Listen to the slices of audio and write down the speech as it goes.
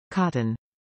Cotton.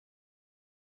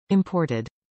 Imported.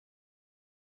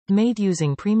 Made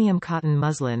using premium cotton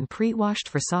muslin pre-washed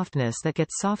for softness that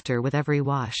gets softer with every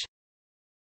wash.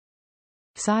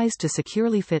 Size to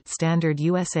securely fit standard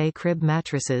USA crib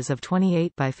mattresses of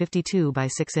 28 by 52 by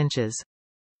 6 inches.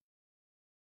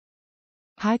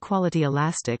 High-quality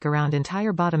elastic around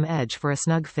entire bottom edge for a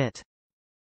snug fit.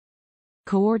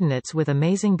 Coordinates with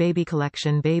Amazing Baby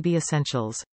Collection Baby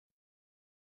Essentials.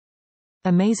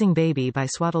 Amazing Baby by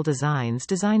SwaddleDesigns,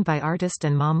 designed by artist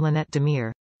and mom Lynette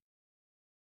Damir.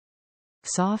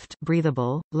 Soft,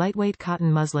 breathable, lightweight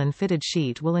cotton muslin fitted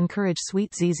sheet will encourage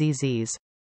sweet zzZs.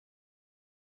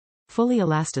 Fully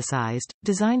elasticized,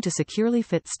 designed to securely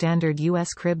fit standard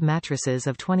US crib mattresses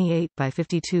of 28 by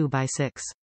 52 by 6.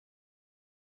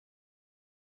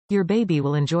 Your baby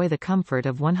will enjoy the comfort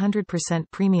of 100%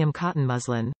 premium cotton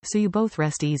muslin, so you both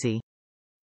rest easy.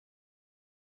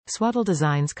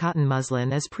 SwaddleDesigns cotton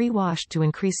muslin is pre-washed to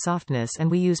increase softness, and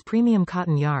we use premium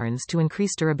cotton yarns to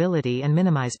increase durability and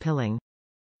minimize pilling.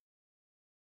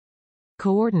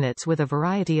 Coordinates with a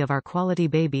variety of our quality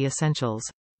baby essentials.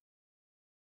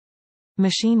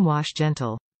 Machine wash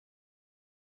gentle.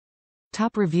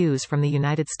 Top reviews from the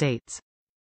United States.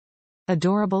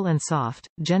 Adorable and soft,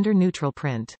 gender-neutral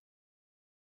print.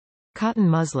 Cotton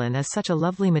muslin is such a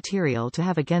lovely material to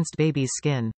have against baby's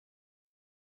skin.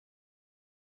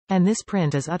 And this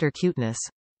print is utter cuteness.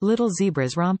 Little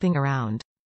zebras romping around.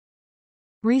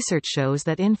 Research shows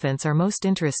that infants are most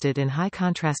interested in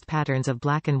high-contrast patterns of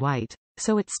black and white,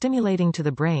 so it's stimulating to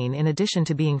the brain in addition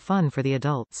to being fun for the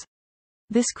adults.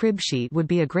 This crib sheet would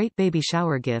be a great baby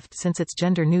shower gift since it's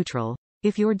gender-neutral.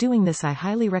 If you're doing this, I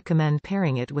highly recommend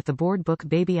pairing it with the board book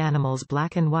Baby Animals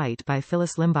Black and White by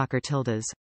Phyllis Limbacher Tildes.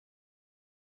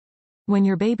 When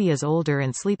your baby is older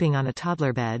and sleeping on a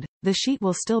toddler bed, the sheet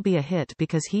will still be a hit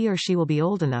because he or she will be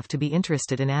old enough to be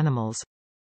interested in animals.